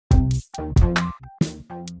Ed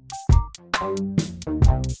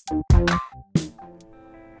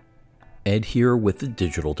here with the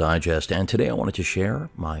Digital Digest, and today I wanted to share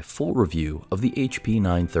my full review of the HP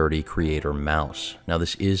 930 Creator Mouse. Now,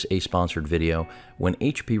 this is a sponsored video. When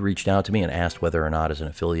HP reached out to me and asked whether or not as an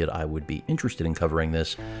affiliate I would be interested in covering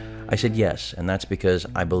this, I said yes, and that's because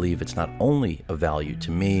I believe it's not only of value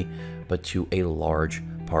to me, but to a large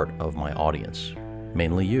part of my audience,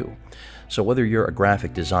 mainly you. So whether you're a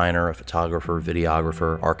graphic designer, a photographer,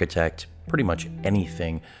 videographer, architect, pretty much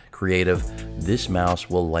anything creative, this mouse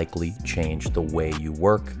will likely change the way you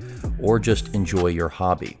work or just enjoy your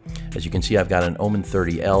hobby. As you can see, I've got an Omen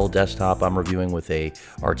 30L desktop I'm reviewing with a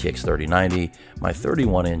RTX 3090, my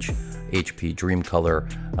 31-inch HP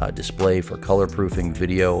Dreamcolor display for color proofing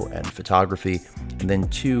video and photography, and then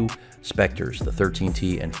two Spectres, the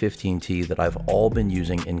 13T and 15T, that I've all been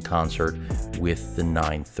using in concert with the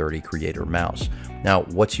 930 Creator mouse. Now,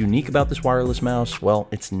 what's unique about this wireless mouse? Well,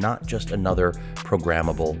 it's not just another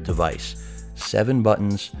programmable device. 7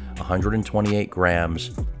 buttons, 128 grams,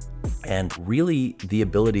 and really the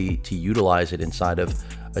ability to utilize it inside of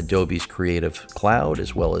Adobe's Creative Cloud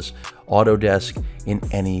as well as Autodesk in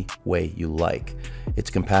any way you like. It's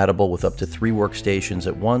compatible with up to 3 workstations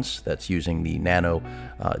at once. That's using the Nano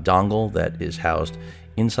dongle that is housed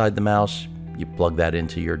inside the mouse. You plug that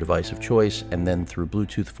into your device of choice, and then through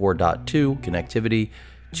Bluetooth 4.2 connectivity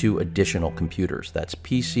to additional computers. That's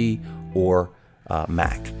PC or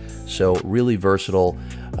Mac. So really versatile.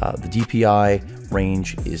 The DPI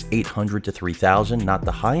range is 800 to 3000, not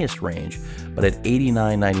the highest range, but at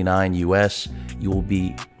 $89.99 US, you will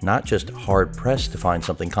be not just hard pressed to find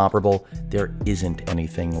something comparable. There isn't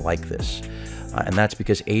anything like this. And that's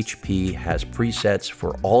because HP has presets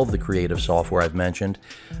for all of the creative software I've mentioned,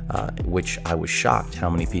 which I was shocked how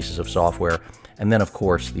many pieces of software. And then, of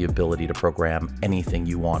course, the ability to program anything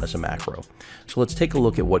you want as a macro. So let's take a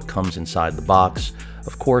look at what comes inside the box.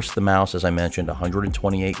 Of course, the mouse, as I mentioned,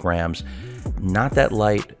 128 grams, not that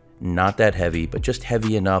light, not that heavy, but just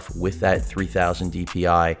heavy enough with that 3000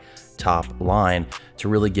 DPI top line to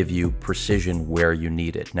really give you precision where you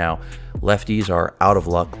need it. Now, lefties are out of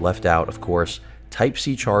luck, left out, of course.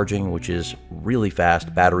 Type-C charging, which is really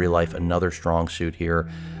fast. Battery life, another strong suit here,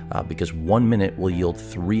 because 1 minute will yield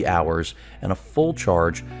 3 hours, and a full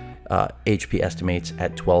charge HP estimates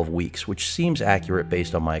at 12 weeks, which seems accurate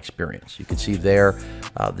based on my experience. You can see there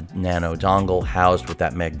the Nano dongle housed with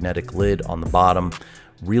that magnetic lid on the bottom.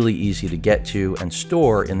 Really easy to get to and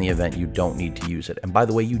store in the event you don't need to use it. And by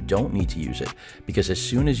the way, you don't need to use it, because as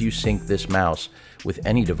soon as you sync this mouse with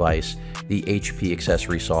any device, the HP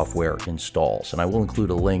accessory software installs. And I will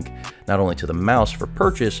include a link not only to the mouse for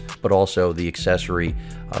purchase, but also the accessory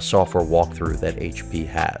software walkthrough that HP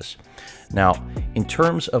has. Now, in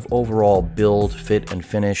terms of overall build, fit, and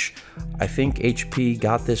finish, I think HP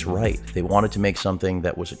got this right. They wanted to make something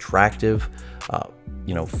that was attractive,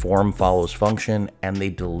 form follows function, and they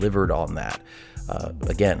delivered on that.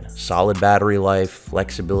 Again, solid battery life,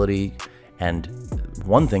 flexibility, and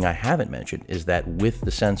one thing I haven't mentioned is that with the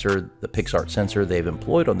sensor, the PixArt sensor they've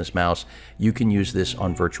employed on this mouse, you can use this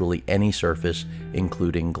on virtually any surface,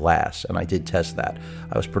 including glass, and I did test that.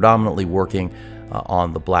 I was predominantly working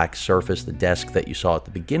on the black surface, the desk that you saw at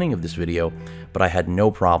the beginning of this video, but I had no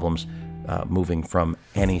problems moving from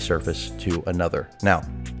any surface to another. Now,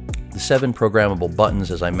 the 7 programmable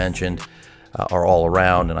buttons, as I mentioned, are all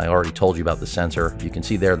around, and I already told you about the sensor. You can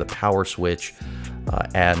see there the power switch,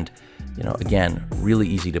 and again, really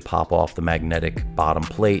easy to pop off the magnetic bottom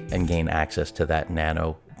plate and gain access to that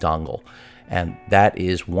Nano dongle. And that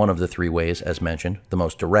is one of the 3 ways, as mentioned, the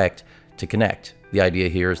most direct to connect. The idea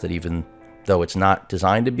here is that even though it's not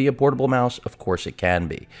designed to be a portable mouse, of course it can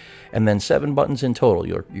be. And then 7 buttons in total,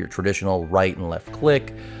 your traditional right and left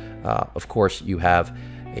click. Of course, you have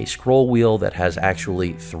a scroll wheel that has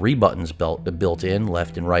actually 3 buttons built in,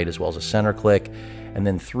 left and right, as well as a center click, and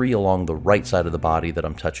then 3 along the right side of the body that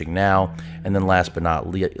I'm touching now, and then last but not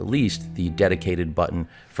least, the dedicated button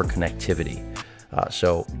for connectivity.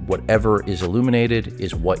 So whatever is illuminated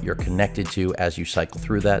is what you're connected to as you cycle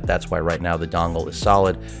through that. That's why right now the dongle is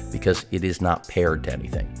solid, because it is not paired to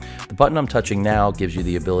anything. The button I'm touching now gives you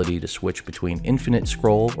the ability to switch between infinite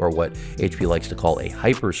scroll, or what HP likes to call a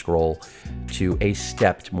hyper scroll, to a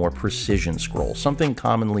stepped, more precision scroll, something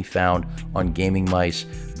commonly found on gaming mice,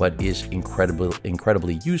 but is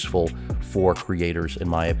incredibly useful for creators, in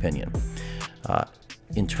my opinion.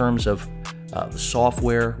 In terms of the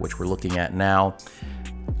software, which we're looking at now,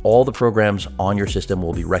 All the programs on your system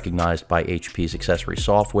will be recognized by HP's accessory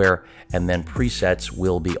software, and then presets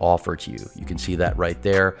will be offered to you. You can see that right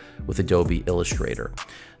there with Adobe Illustrator.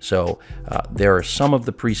 So there are some of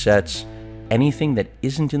the presets. Anything that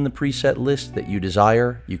isn't in the preset list that you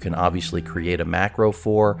desire, you can obviously create a macro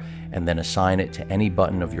for and then assign it to any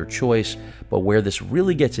button of your choice. But where this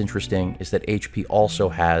really gets interesting is that HP also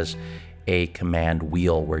has a command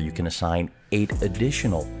wheel where you can assign 8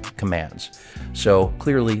 additional commands. So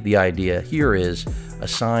clearly the idea here is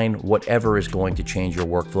assign whatever is going to change your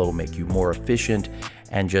workflow, make you more efficient,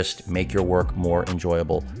 and just make your work more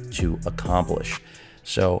enjoyable to accomplish.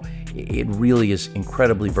 So it really is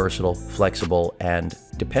incredibly versatile, flexible, and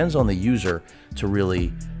depends on the user to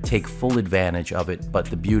really take full advantage of it. But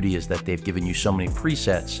the beauty is that they've given you so many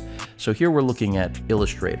presets. So here we're looking at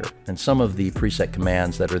Illustrator, and some of the preset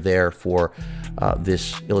commands that are there for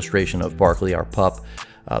this illustration of Barkley, our pup,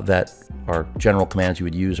 that are general commands you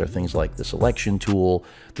would use are things like the selection tool,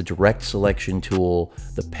 the direct selection tool,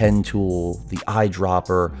 the pen tool, the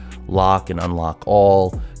eyedropper, lock and unlock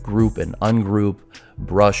all, group and ungroup,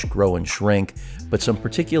 brush, grow and shrink. But some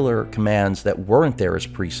particular commands that weren't there as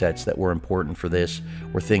presets that were important for this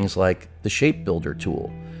were things like the shape builder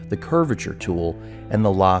tool, the curvature tool, and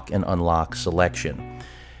the lock and unlock selection.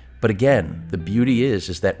 But again, the beauty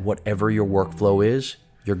is that whatever your workflow is,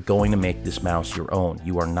 you're going to make this mouse your own.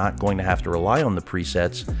 You are not going to have to rely on the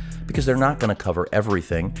presets because they're not going to cover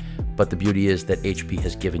everything. But the beauty is that HP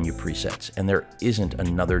has given you presets, and there isn't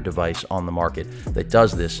another device on the market that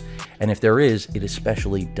does this. And if there is, it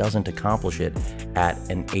especially doesn't accomplish it at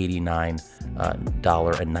an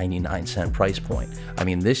 $89.99 price point. I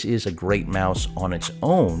mean, this is a great mouse on its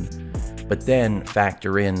own, but then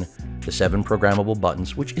factor in the 7 programmable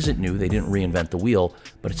buttons, which isn't new, they didn't reinvent the wheel,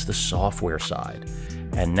 but it's the software side.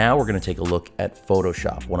 And now we're going to take a look at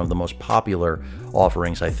Photoshop, one of the most popular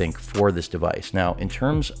offerings, I think, for this device. Now, in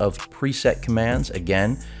terms of preset commands,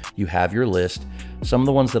 again, you have your list. Some of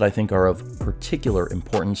the ones that I think are of particular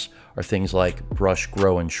importance are things like brush,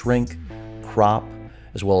 grow, and shrink, crop,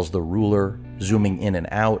 as well as the ruler, zooming in and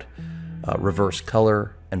out, reverse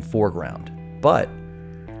color, and foreground. But,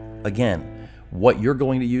 again, what you're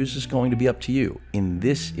going to use is going to be up to you. In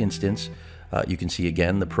this instance, you can see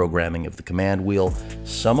again the programming of the command wheel,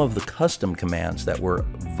 some of the custom commands that were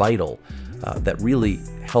vital, that really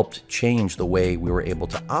helped change the way we were able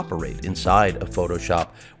to operate inside of Photoshop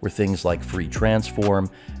were things like free transform,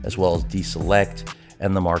 as well as deselect,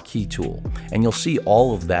 and the marquee tool. And you'll see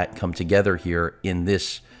all of that come together here in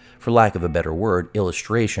this, for lack of a better word,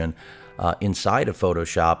 illustration inside of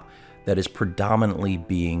Photoshop that is predominantly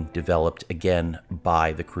being developed again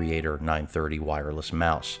by the Creator 930 wireless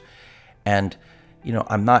mouse. And, you know,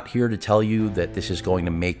 I'm not here to tell you that this is going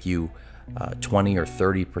to make you 20 or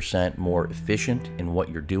 30% more efficient in what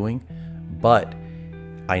you're doing, but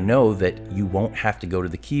I know that you won't have to go to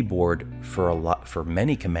the keyboard for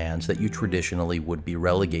many commands that you traditionally would be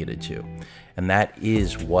relegated to. And that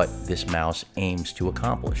is what this mouse aims to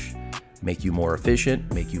accomplish. Make you more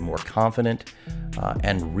efficient, make you more confident,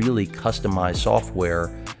 and really customize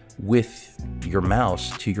software with your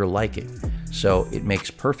mouse to your liking. So it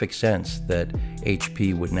makes perfect sense that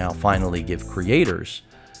HP would now finally give creators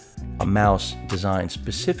a mouse designed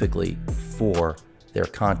specifically for their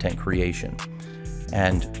content creation.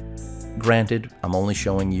 And granted, I'm only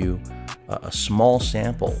showing you a small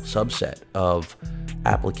sample subset of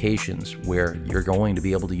applications where you're going to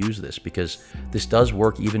be able to use this, because this does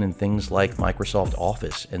work even in things like Microsoft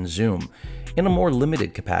Office and Zoom in a more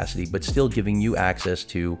limited capacity, but still giving you access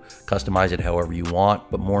to customize it however you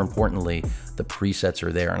want. But more importantly, the presets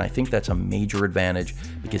are there. And I think that's a major advantage,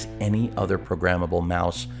 because any other programmable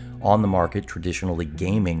mouse on the market, traditionally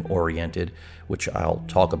gaming oriented, which I'll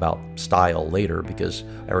talk about style later because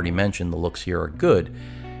I already mentioned the looks here are good,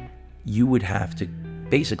 you would have to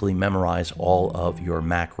basically memorize all of your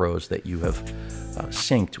macros that you have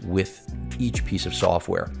synced with each piece of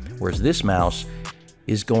software. Whereas this mouse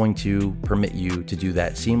is going to permit you to do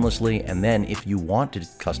that seamlessly, and then if you want to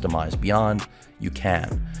customize beyond, you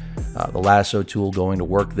can. The lasso tool going to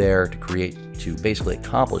work there to basically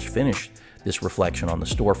finish this reflection on the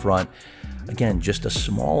storefront. Again, just a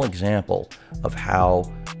small example of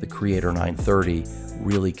how the Creator 930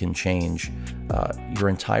 really can change your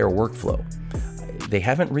entire workflow. They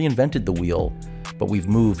haven't reinvented the wheel, but we've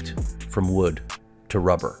moved from wood to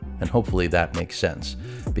rubber, and hopefully that makes sense,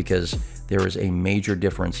 because there is a major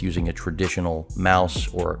difference using a traditional mouse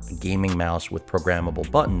or a gaming mouse with programmable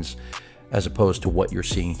buttons as opposed to what you're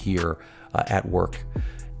seeing here at work.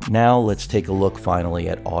 Now let's take a look finally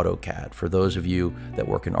at AutoCAD. For those of you that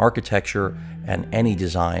work in architecture and any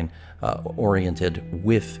design oriented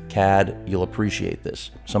with CAD, you'll appreciate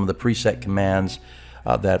this. Some of the preset commands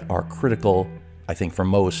that are critical, I think for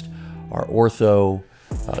most, are ortho,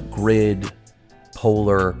 grid,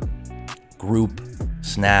 polar, group,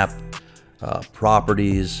 snap,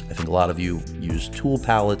 properties. I think a lot of you use tool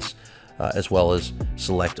palettes as well as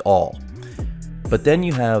select all. But then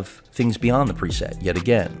you have things beyond the preset, yet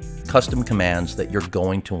again, custom commands that you're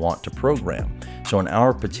going to want to program. So in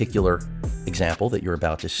our particular example that you're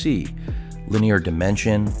about to see, linear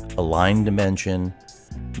dimension, align dimension,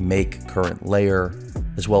 make current layer,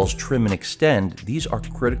 as well as trim and extend, these are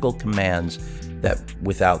critical commands that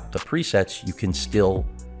without the presets, you can still,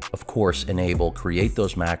 of course, enable, create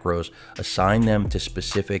those macros, assign them to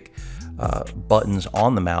specific buttons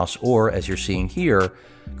on the mouse, or as you're seeing here,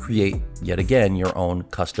 create, yet again, your own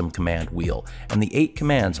custom command wheel. And the 8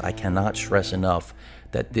 commands, I cannot stress enough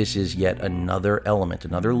that this is yet another element,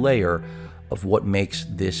 another layer of what makes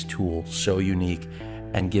this tool so unique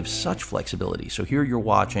and gives such flexibility. So here you're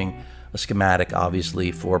watching a schematic,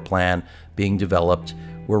 obviously, floor plan being developed.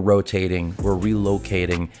 We're rotating, we're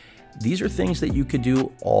relocating. These are things that you could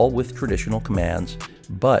do all with traditional commands,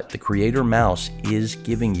 but the Creator mouse is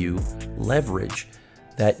giving you leverage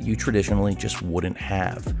that you traditionally just wouldn't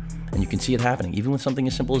have. And you can see it happening, even with something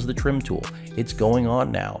as simple as the trim tool. It's going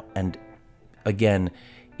on now. And again,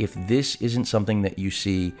 if this isn't something that you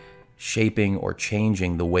see shaping or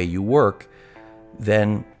changing the way you work,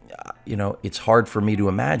 then it's hard for me to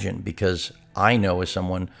imagine, because I know as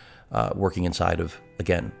someone working inside of,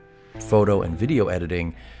 again, photo and video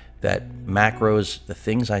editing, that macros, the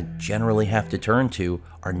things I generally have to turn to,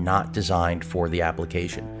 are not designed for the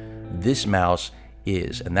application. This mouse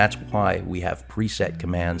is, and that's why we have preset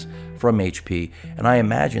commands from HP, and I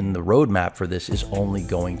imagine the roadmap for this is only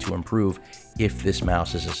going to improve if this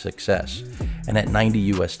mouse is a success. And at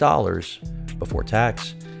 $90 US before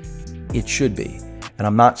tax, it should be. And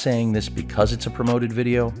I'm not saying this because it's a promoted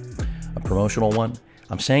video, a promotional one.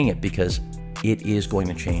 I'm saying it because it is going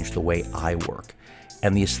to change the way I work.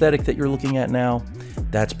 And the aesthetic that you're looking at now,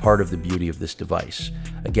 that's part of the beauty of this device.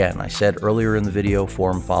 Again, I said earlier in the video,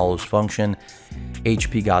 form follows function.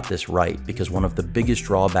 HP got this right, because one of the biggest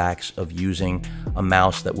drawbacks of using a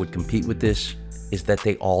mouse that would compete with this is that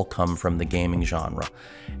they all come from the gaming genre.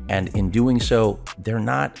 And in doing so, they're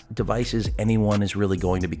not devices anyone is really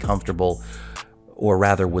going to be comfortable, or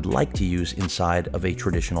rather would like to use inside of a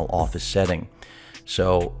traditional office setting.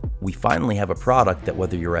 So we finally have a product that,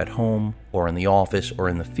 whether you're at home or in the office or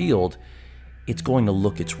in the field, it's going to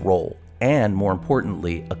look its role, and more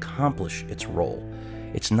importantly, accomplish its role.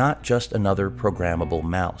 It's not just another programmable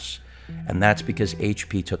mouse. And that's because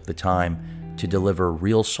HP took the time to deliver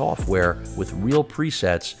real software with real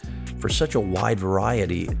presets for such a wide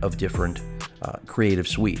variety of different creative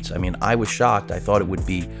suites. I mean, I was shocked. I thought it would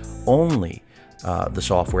be only the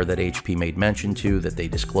software that HP made mention to, that they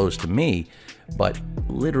disclosed to me, but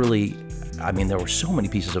literally, I mean, there were so many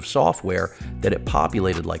pieces of software that it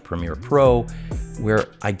populated, like Premiere Pro, where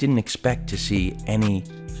I didn't expect to see any,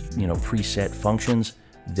 preset functions.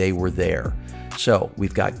 They were there. So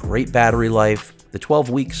we've got great battery life. The 12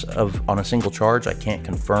 weeks on a single charge, I can't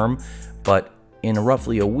confirm, but in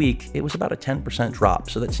roughly a week, it was about a 10% drop.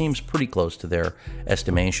 So that seems pretty close to their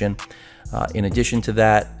estimation. In addition to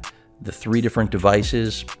that, the 3 different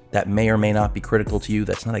devices, that may or may not be critical to you.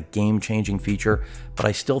 That's not a game-changing feature, but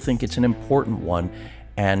I still think it's an important one.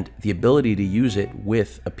 And the ability to use it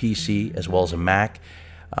with a PC as well as a Mac.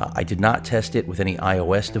 I did not test it with any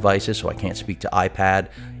iOS devices, so I can't speak to iPad.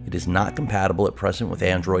 It is not compatible at present with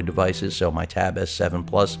Android devices, so my Tab S7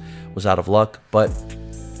 Plus was out of luck. But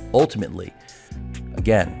ultimately,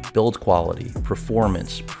 again, build quality,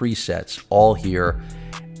 performance, presets, all here.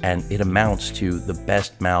 And it amounts to the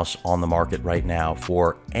best mouse on the market right now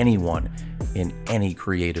for anyone in any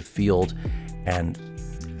creative field. And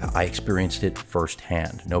I experienced it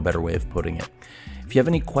firsthand. No better way of putting it. If you have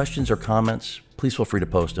any questions or comments, please feel free to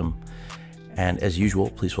post them. And as usual,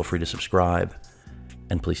 please feel free to subscribe,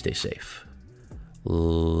 and please stay safe.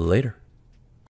 Later.